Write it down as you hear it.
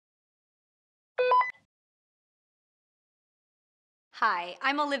Hi,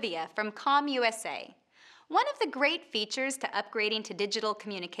 I'm Olivia from ComUSA. One of the great features to upgrading to digital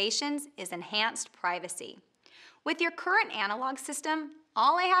communications is enhanced privacy. With your current analog system,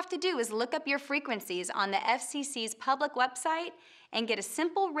 all I have to do is look up your frequencies on the FCC's public website and get a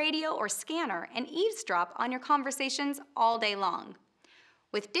simple radio or scanner and eavesdrop on your conversations all day long.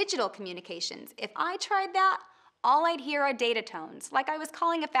 With digital communications, if I tried that, all I'd hear are data tones, like I was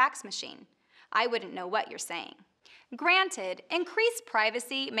calling a fax machine. I wouldn't know what you're saying. Granted, increased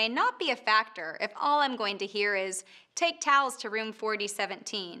privacy may not be a factor if all I'm going to hear is, "Take towels to room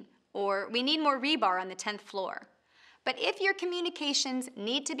 4017, or "We need more rebar on the 10th floor." But if your communications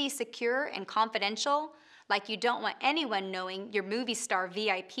need to be secure and confidential, like you don't want anyone knowing your movie star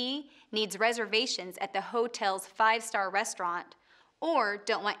VIP needs reservations at the hotel's 5-star restaurant, or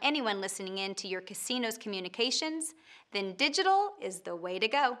don't want anyone listening in to your casino's communications, then digital is the way to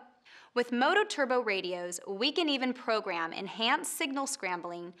go. With MOTOTRBO radios, we can even program enhanced signal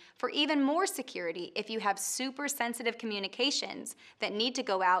scrambling for even more security if you have super sensitive communications that need to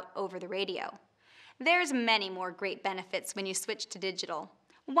go out over the radio. There's many more great benefits when you switch to digital.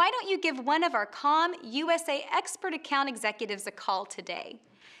 Why don't you give one of our ComUSA expert account executives a call today?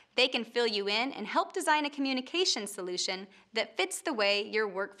 They can fill you in and help design a communication solution that fits the way your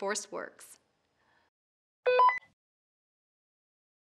workforce works.